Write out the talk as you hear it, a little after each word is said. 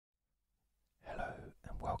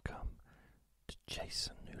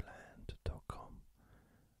jasonnewland.com.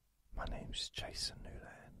 My name's Jason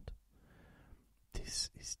Newland. This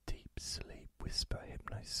is Deep Sleep Whisper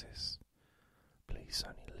Hypnosis. Please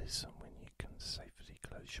only listen when you can safely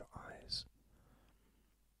close your eyes.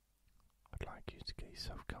 I'd like you to get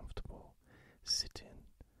yourself comfortable, sitting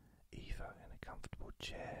either in a comfortable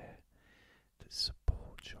chair that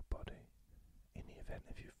supports your body in the event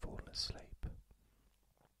of you falling asleep,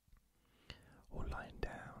 or lying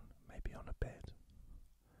down, maybe on a bed,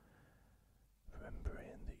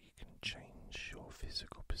 remembering that you can change your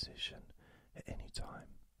physical position at any time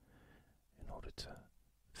in order to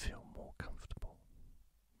feel more comfortable.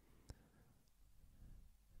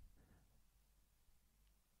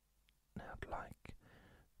 Now I'd like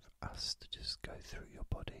for us to just go through your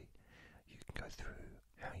body. You can go through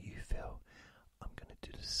how you feel. I'm going to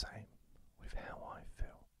do the same with how I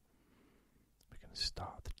feel. We're going to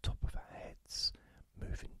start at the top of our heads,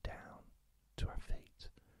 moving down to our feet.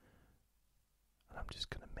 And I'm just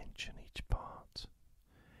going to mention each part.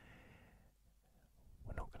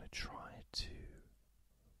 We're not going to try to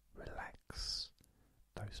relax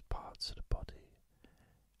those parts of the body.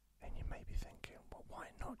 And you may be thinking, well, why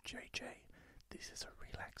not, JJ? This is a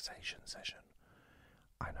relaxation session.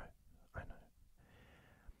 I know.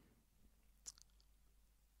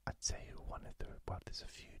 I'd say there's a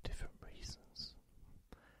few different reasons.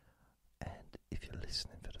 And if you're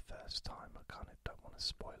listening for the first time, I kind of don't want to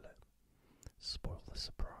spoil the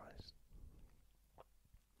surprise.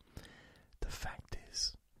 The fact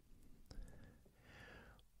is,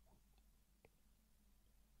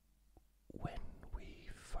 when we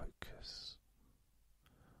focus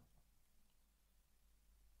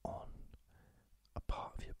on a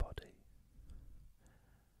part of your body,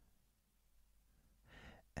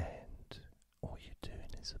 and all you're doing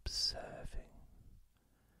is observing,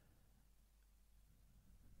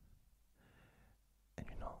 and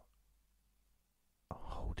you're not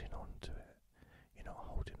holding on to it, you're not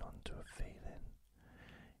holding on to a feeling,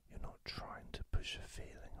 you're not trying to push a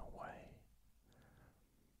feeling away,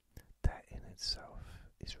 that in itself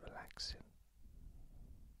is relaxing.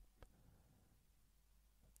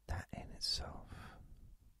 That in itself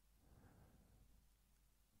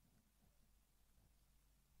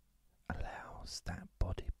allows that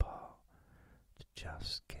body part to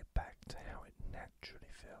just get back to how it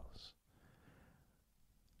naturally feels.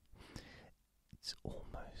 It's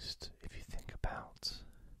almost, if you think about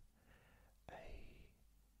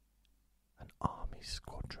an army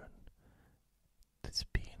squadron that's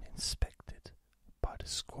being inspected by the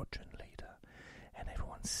squadron leader, and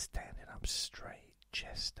everyone's standing up straight,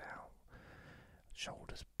 chest out,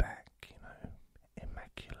 shoulders back,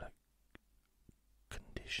 immaculate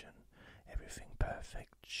condition, everything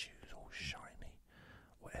perfect, shoes all shiny,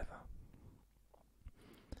 whatever.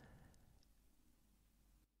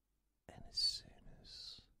 And as soon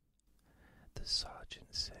as the sergeant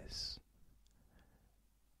says,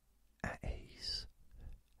 at ease,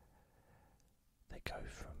 they go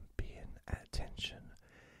from being at attention,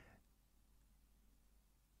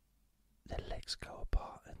 their legs go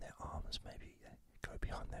apart and their arms maybe go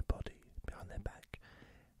behind their body, behind their back,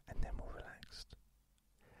 and they're more relaxed.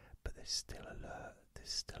 But they're still alert, they're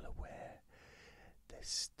still aware, they're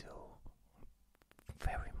still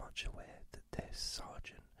very much aware that their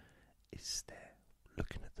sergeant is there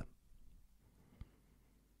looking at them.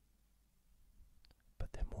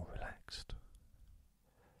 But they're more relaxed.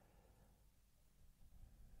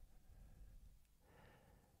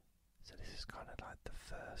 So this is kind of like the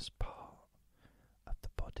first part of the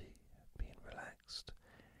body being relaxed.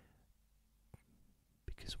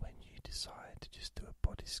 Because when you decide to just do a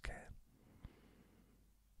body scan,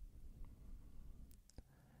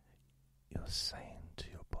 you're saying to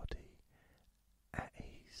your body, at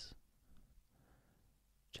ease,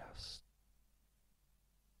 just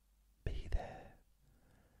be there.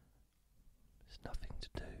 There's nothing to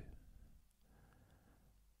do.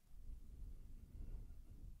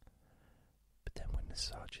 But then when the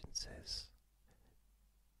sergeant says,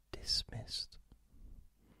 dismissed,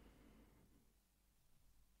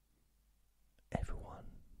 everyone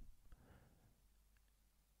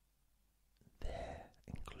there,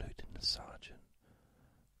 including the sergeant,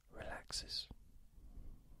 relaxes.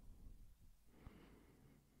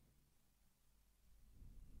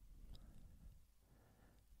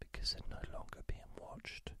 Because they're no longer being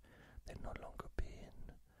watched, they're no longer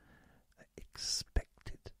being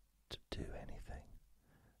expected to do anything.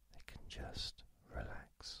 They can just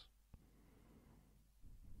relax.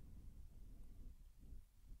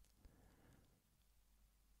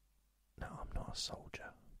 Now, I'm not a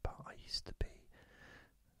soldier, but I used to be.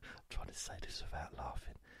 I'm trying to say this without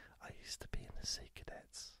laughing. I used to be in the Sea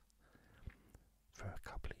Cadets for a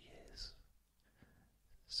couple of years,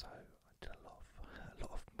 so I did a lot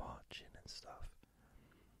of marching and stuff.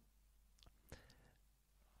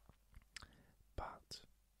 But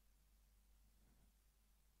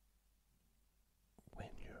when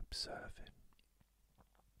you're observing,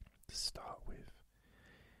 to start with,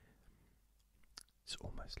 it's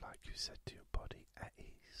almost like you said to your body, at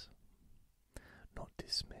ease. Not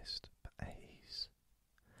dismissed, but at ease.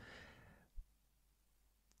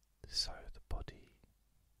 So the body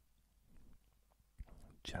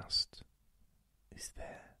just is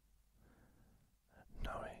there,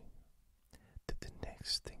 knowing that the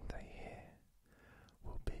next thing they hear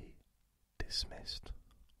will be dismissed,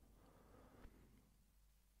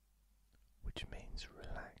 which means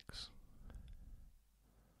relax.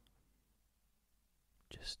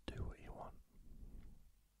 Just do what you want.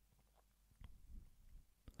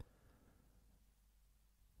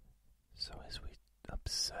 So as we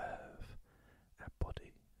observe our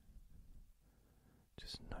body,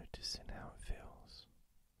 just noticing how it feels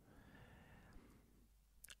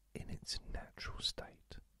in its natural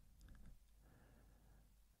state,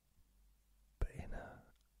 but in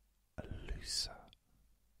a looser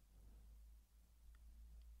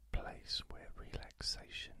place where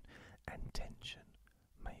relaxation and tension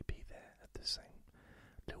may be there at the same,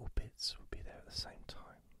 little bits will be there at the same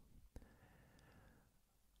time.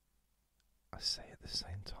 I say at the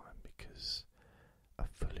same time because a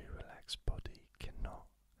fully relaxed body cannot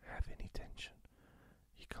have any tension.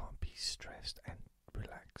 You can't be stressed and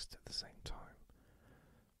relaxed at the same time.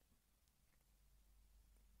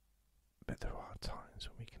 But there are times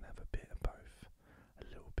when we can have a bit of both, a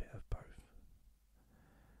little bit of both.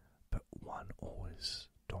 But one always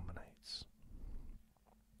dominates.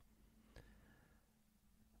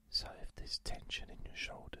 So if there's tension in your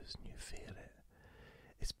shoulders and you feel it,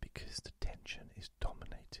 it's because the tension is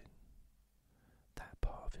dominating that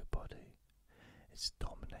part of your body. It's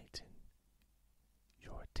dominating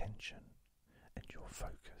your attention and your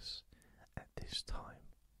focus at this time.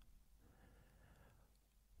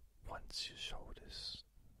 Once your shoulders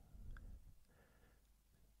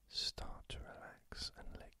start to relax and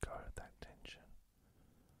let go of that tension,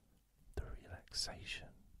 the relaxation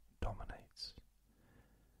dominates.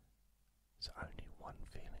 So only one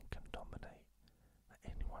feeling can dominate at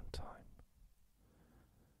any one time,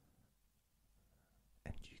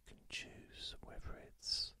 and you can choose whether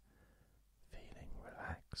it's feeling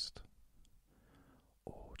relaxed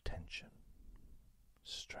or tension,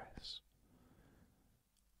 stress,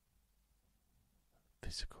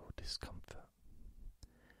 physical discomfort.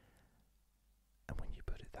 And when you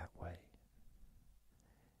put it that way,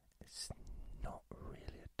 it's not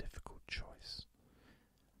really a difficult choice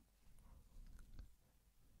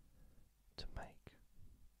to make.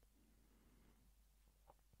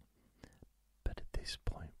 But at this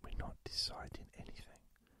point, we're not deciding anything.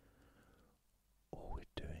 All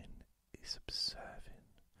we're doing is observing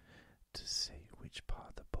to see which part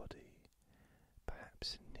of the body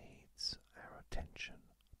perhaps needs our attention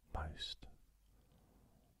most.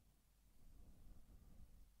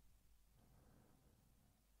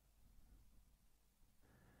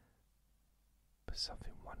 But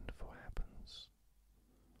something wonderful happens,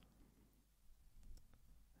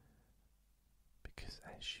 because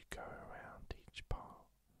as you go around each part,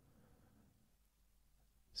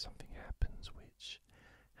 something happens which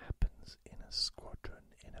happens in a squadron,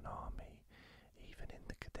 in an army, even in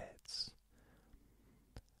the cadets.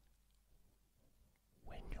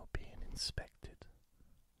 When you're being inspected,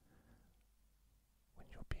 when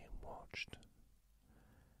you're being watched,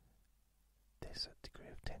 there's a degree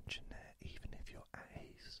of tension there, even if you're at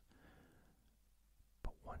ease.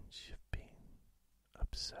 But once you've been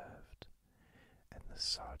observed and the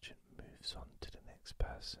sergeant moves on to the next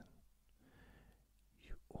person,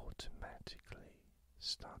 you automatically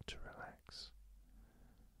start to relax.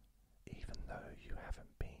 Even though you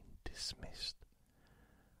haven't been dismissed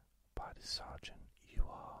by the sergeant, you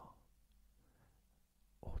are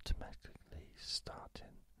automatically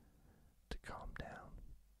starting to calm down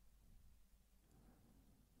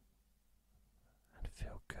and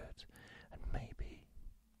feel good, and maybe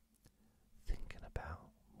thinking about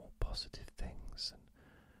more positive things and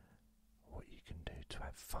what you can do to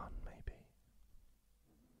have fun, maybe.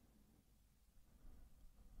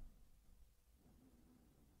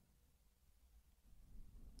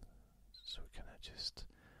 So we're going to just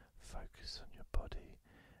focus on your body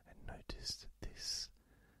and notice that this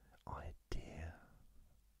idea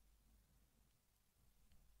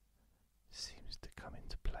seems to come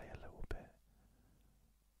into play a little bit,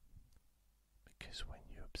 because when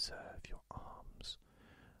you observe your arms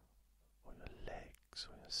your legs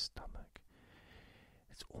or your stomach.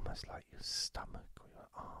 It's almost like your stomach or your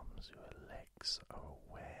arms or your legs are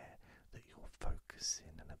aware that you're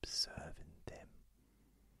focusing and observing them.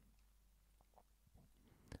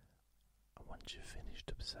 And once you've finished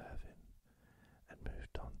observing and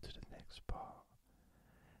moved on to the next part,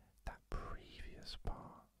 that previous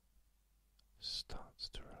part starts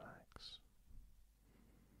to relax.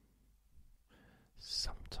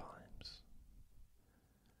 Sometimes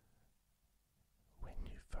when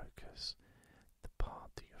you focus, the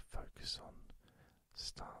part that you focus on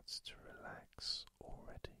starts to relax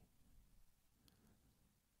already.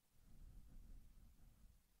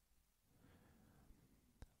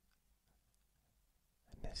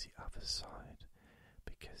 And there's the other side,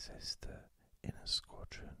 because there's the inner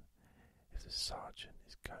squadron. If the sergeant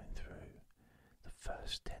is going through the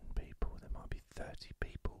first 10 people, there might be 30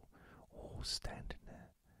 people all standing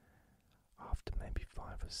there after maybe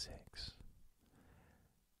 5 or 6.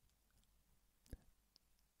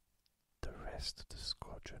 The rest of the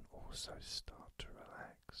squadron also start to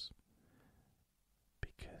relax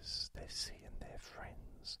because they're seeing their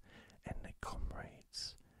friends and their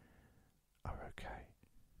comrades are okay.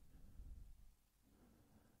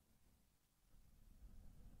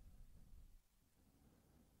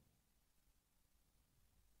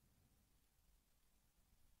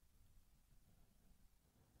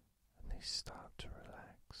 And they start to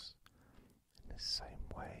relax in the same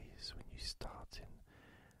way as when you start in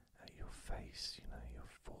at your face, your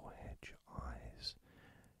forehead, your eyes,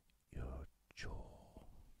 your jaw.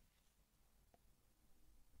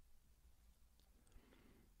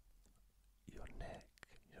 Your neck,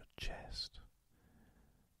 your chest.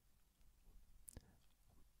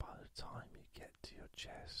 By the time you get to your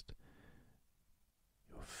chest,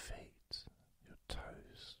 your feet, your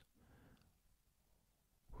toes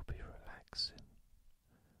will be relaxing.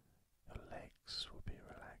 Your legs will be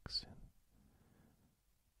relaxing.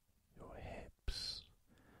 Your hips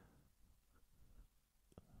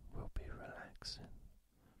will be relaxing.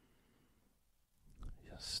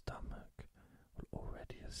 Your stomach will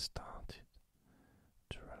already have started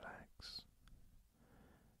to relax.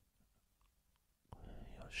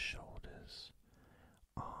 Your shoulders,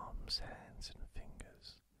 arms, hands and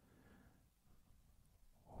fingers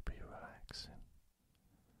will be relaxing.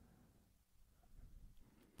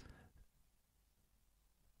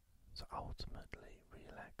 So ultimately,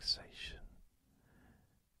 relaxation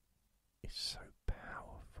is so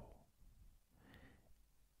powerful.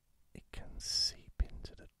 It can seep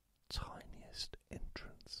into the tiniest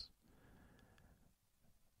entrance.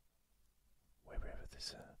 Wherever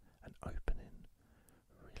there's an opening,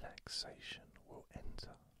 relaxation will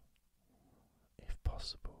enter, if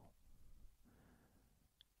possible.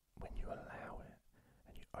 When you allow it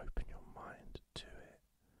and you open your mind to it,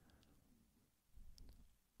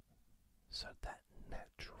 so that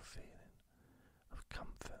natural feeling of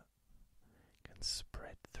comfort can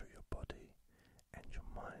spread through your body and your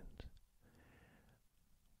mind,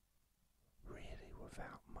 really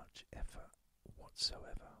without much effort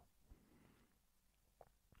whatsoever.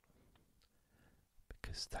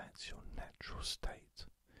 Because that's your natural state,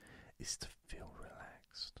 is to feel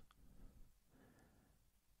relaxed.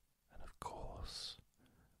 And of course,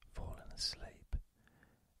 falling asleep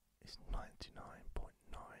is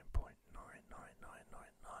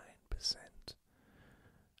 99.99999%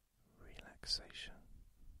 relaxation.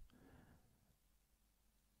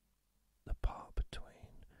 The part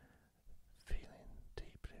between feeling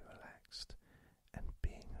deeply relaxed and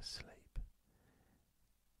being asleep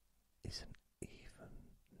isn't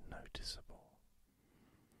even noticeable.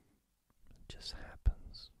 It just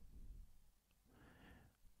happens.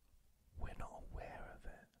 We're not aware of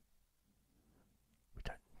it. We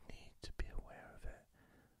don't need to be aware of it.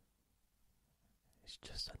 It's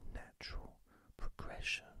just a natural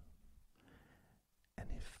progression. And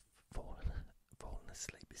if falling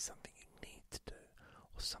asleep is something you need to do,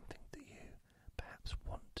 or something that you perhaps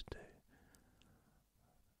want to do,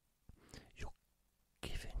 you're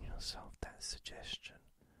giving yourself that suggestion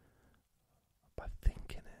by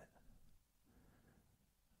thinking it,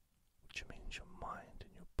 which means your mind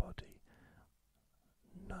and your body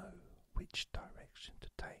know which direction to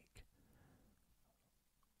take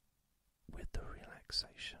with the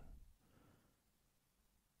relaxation.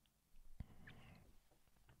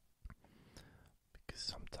 Because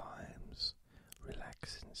sometimes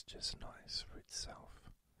relaxing is just nice for itself,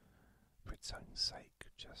 for its own sake,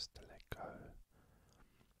 just to let go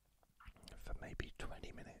for maybe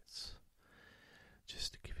 20 minutes,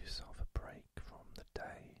 just to give yourself a break from the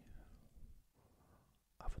day.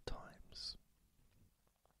 Other times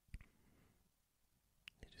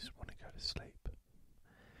you just want to go to asleep,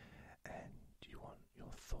 and you want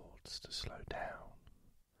your thoughts to slow down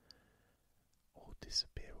or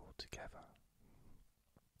disappear altogether.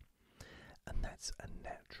 And that's a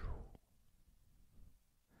natural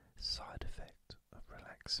side effect of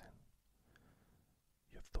relaxing.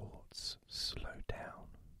 Your thoughts slow down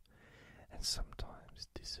and sometimes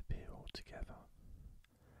disappear altogether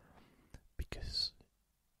because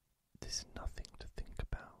there's nothing to think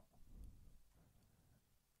about.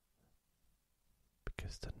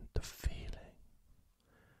 Because the feeling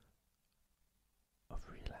of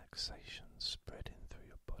relaxation spreading through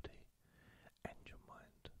your body and your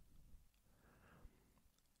mind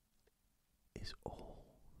is all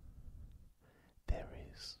there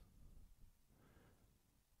is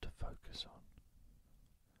to focus on.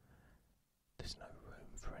 There's no room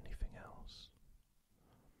for anything else.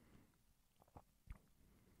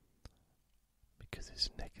 Because it's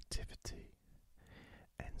negativity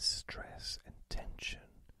and stress and tension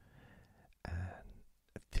and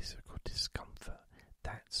physical discomfort.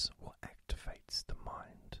 That's what activates the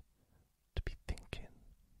mind to be thinking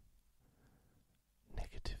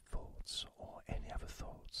negative thoughts or any other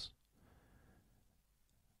thoughts.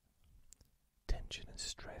 Tension and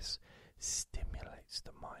stress stimulates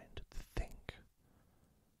the mind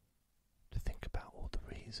to think about all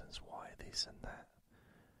the reasons why this and that.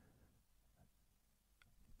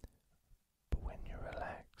 But when you're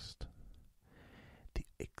relaxed, the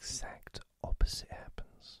exact opposite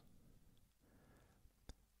happens.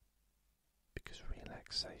 Because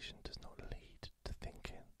relaxation does not lead to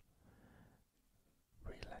thinking.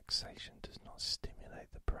 Relaxation does not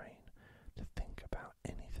stimulate the brain to think about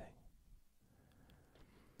anything.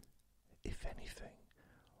 If anything,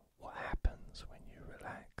 what happens when you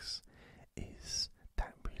relax is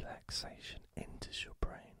that relaxation enters your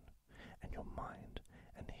brain and your mind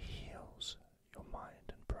and heals your mind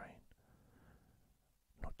and brain.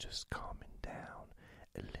 Not just calming down,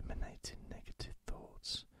 eliminating negative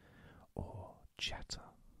thoughts or chatter,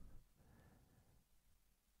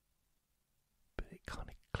 but it kind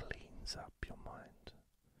of cleans up your mind,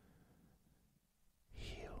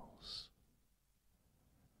 heals,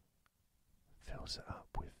 fills it up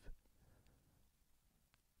with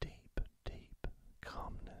deep, deep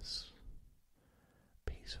calmness,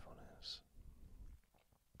 peacefulness.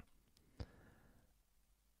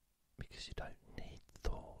 Because you don't need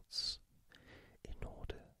thoughts in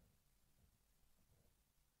order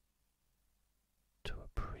to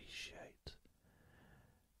appreciate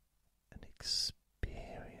and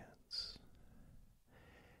experience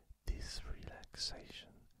this relaxation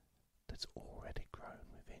that's already grown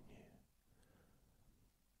within you.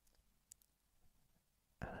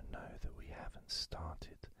 And I know that we haven't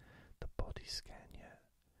started the body scan yet,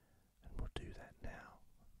 and we'll do that now.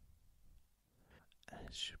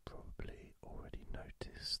 As you probably already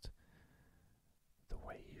noticed, the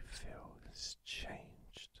way you feel has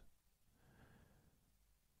changed.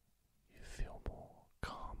 You feel more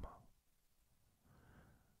calmer,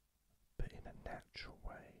 but in a natural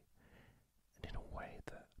way, and in a way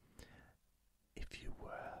that, if you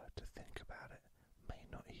were to think about it, may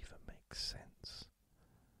not even make sense.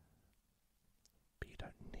 But you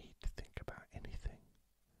don't need to think about anything.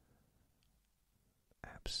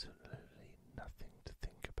 Absolutely nothing to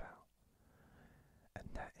think about. And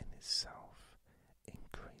that in itself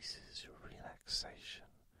increases your relaxation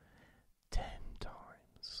 10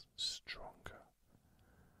 times stronger.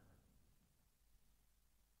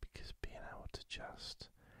 Because being able to just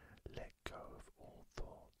let go of all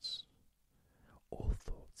thoughts,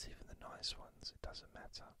 even the nice ones, it doesn't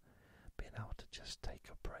matter. Being able to just take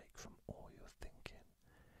a break from all your thinking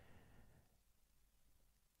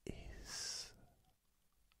is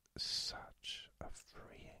such a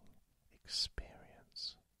freeing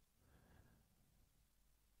experience.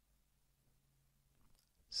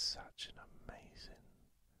 Such an amazing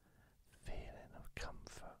feeling of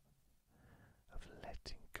comfort, of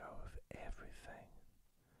letting go of everything.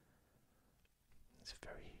 It's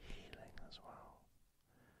very healing as well.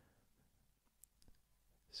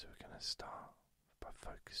 So we're going to start by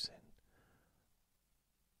focusing,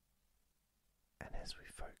 and as we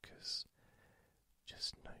focus,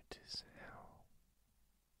 just notice how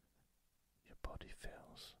your body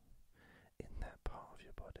feels in that part of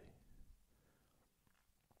your body.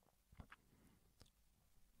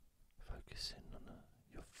 Focusing on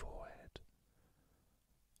your forehead,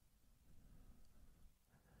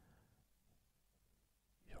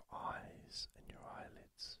 your eyes and your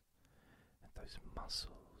eyelids, and those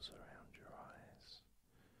muscles around your eyes.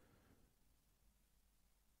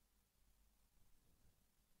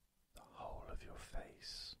 The whole of your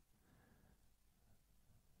face,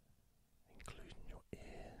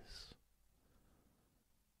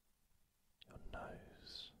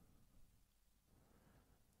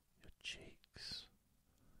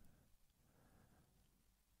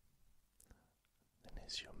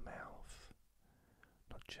 is your mouth,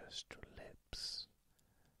 not just your lips,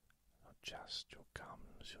 not just your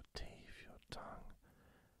gums, your teeth, your tongue,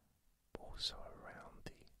 but also around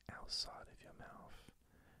the outside of your mouth,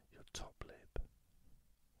 your top lip,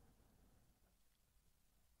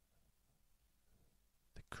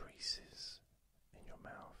 the creases in your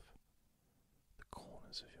mouth, the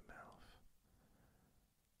corners of your mouth,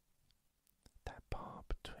 that part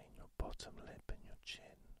between your bottom lip and your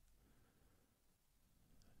chin.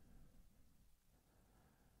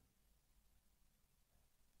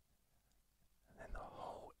 And then the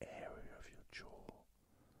whole area of your jaw,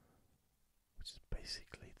 which is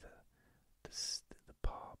basically the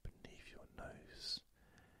part beneath your nose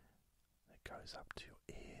that goes up to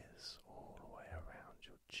your ears all the way around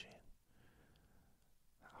your chin.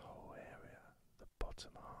 That whole area, the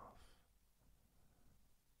bottom half.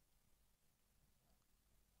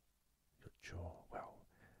 Your jaw, well,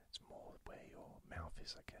 it's more where your mouth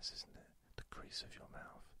is, I guess, isn't it? The crease of your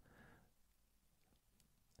mouth.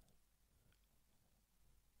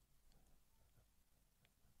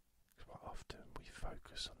 Quite often we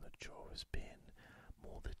focus on the jaw as being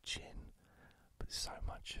more the chin, but so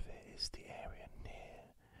much of it is the area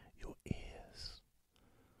near your ears.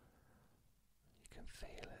 You can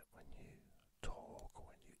feel it when you talk or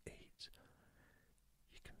when you eat.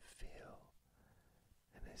 You can feel,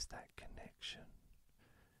 and there's that connection.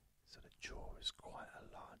 So the jaw is quite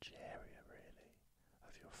a large area, really,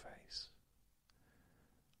 of your face.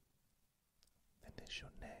 Then there's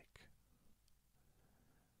your neck,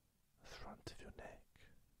 the front of your neck,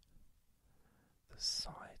 the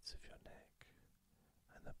sides of your neck,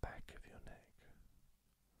 and the back of your neck.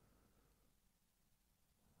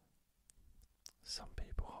 Some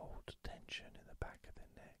people hold tension in the back of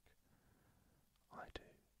their neck. I do,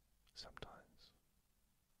 sometimes.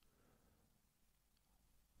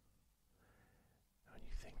 When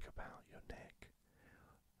you think about your neck,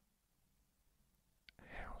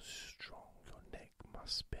 how strong your neck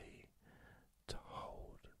must be to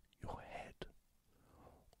hold your head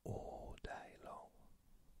all day long,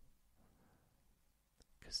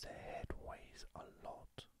 because their head weighs a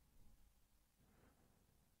lot.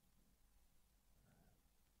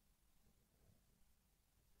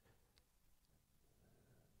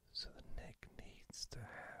 So the neck needs to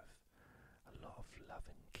have a lot of love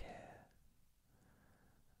and care,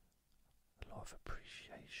 a lot of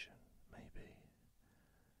appreciation, maybe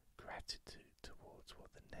gratitude towards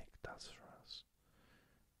what the neck does for us.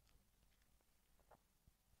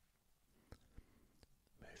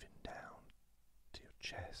 Moving down to your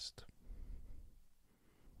chest,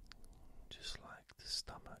 just like the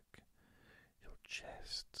stomach, your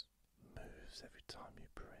chest moves every time you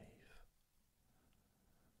breathe.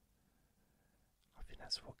 I think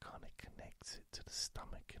that's what kind of connects it to the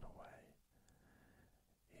stomach in a way,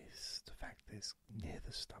 is the fact that it's near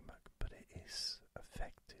the stomach, but it is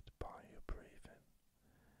affected by your breathing.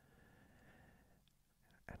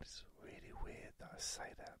 And it's really weird that I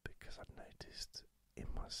say that, because I've noticed in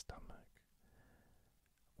my stomach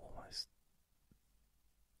almost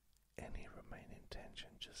any remaining tension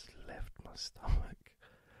just left my stomach,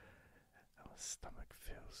 and my stomach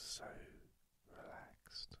feels so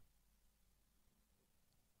relaxed.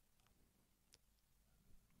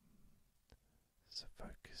 So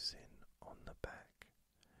focusing on the back,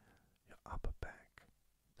 your upper back,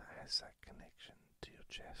 that has that connection to your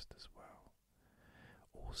chest as well,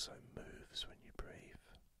 also moves when you breathe.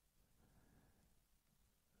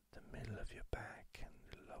 The middle of your back and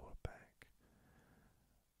the lower back.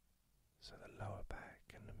 So the lower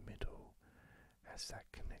back and the middle has that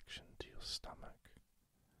connection to your stomach.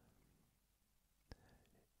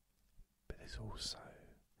 But there's also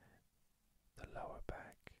the lower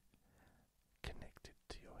back connected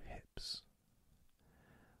to your hips.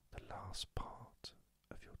 The last part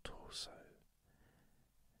of your torso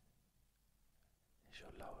is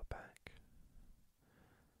your lower back.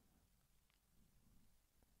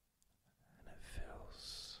 And it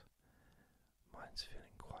feels, mine's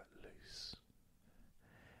feeling quite loose.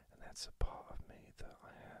 And that's a part of me that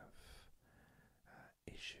I have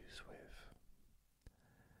issues with.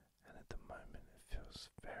 And at the moment it feels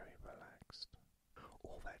very relaxed.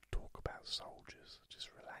 All that talk about soldiers just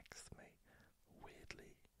relaxed me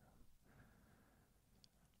weirdly.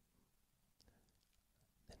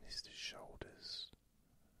 Then there's the shoulders,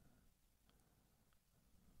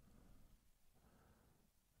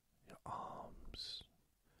 your arms,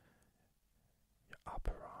 your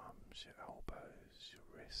upper arms, your elbows, your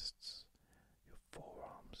wrists, your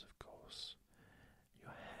forearms, of course,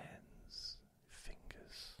 your hands, your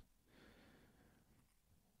fingers.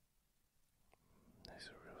 There's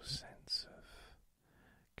a real sense of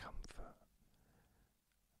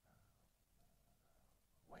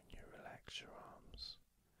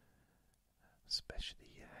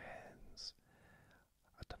especially your hands.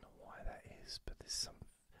 I don't know why that is, but there's some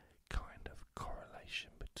kind of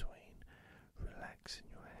correlation between relaxing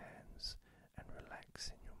your hands and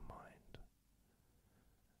relaxing your mind.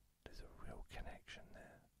 There's a real connection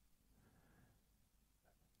there.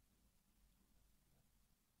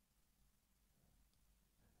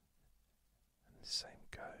 And the same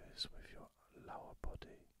goes with your lower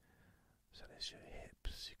body. So there's your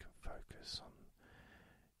hips, you can focus on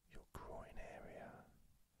your groin area,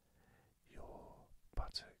 your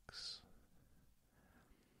buttocks,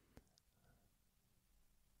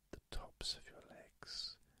 the tops of your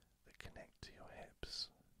legs that connect to your hips,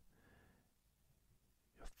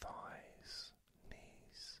 your thighs,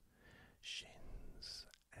 knees, shins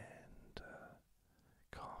and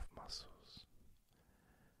calf muscles,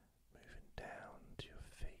 moving down to your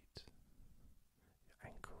feet,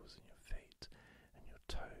 your ankles and your feet and your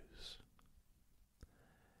toes.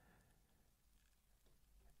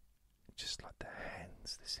 Just like the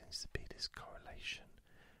hands, there seems to be this correlation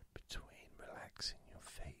between relaxing your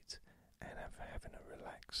feet and having a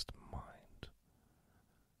relaxed mind.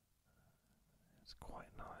 It's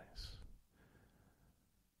quite nice.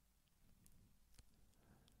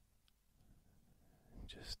 And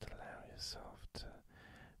just allow yourself to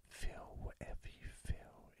feel whatever you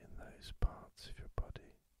feel in those parts of your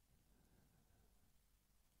body.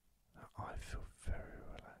 Now, I feel very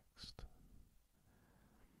relaxed.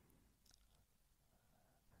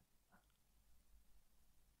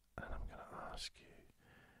 And I'm going to ask you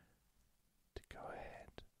to go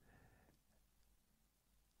ahead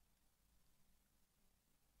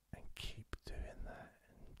and keep doing that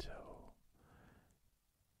until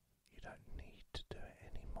you don't need to do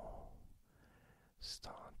it anymore.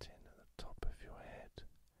 Starting at the top of your head,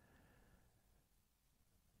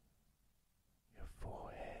 your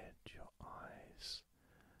forehead, your eyes,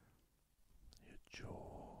 your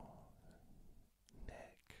jaw,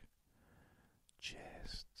 neck,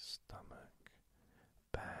 chest, stomach,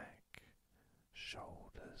 back,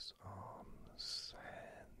 shoulders, arms,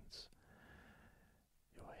 hands,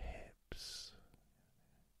 your hips,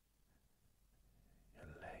 your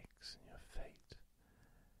legs and your feet,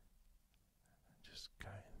 and just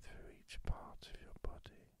going through each part of your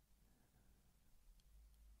body.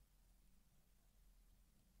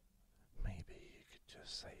 Maybe you could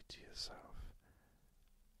just say to yourself,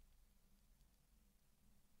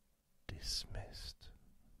 dismissed,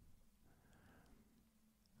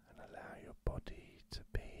 and allow your body to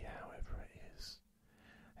be however it is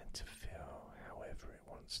and to feel however it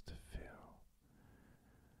wants to feel.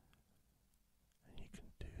 And you can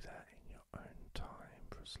do that in your own time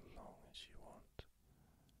for as long as you want,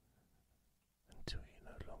 until you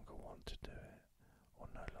no longer want to do it or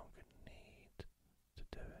no longer need to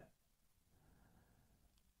do it.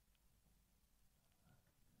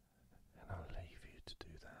 And I'll leave you to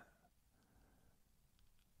do that.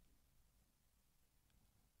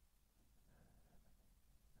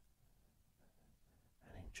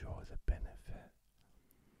 And enjoy the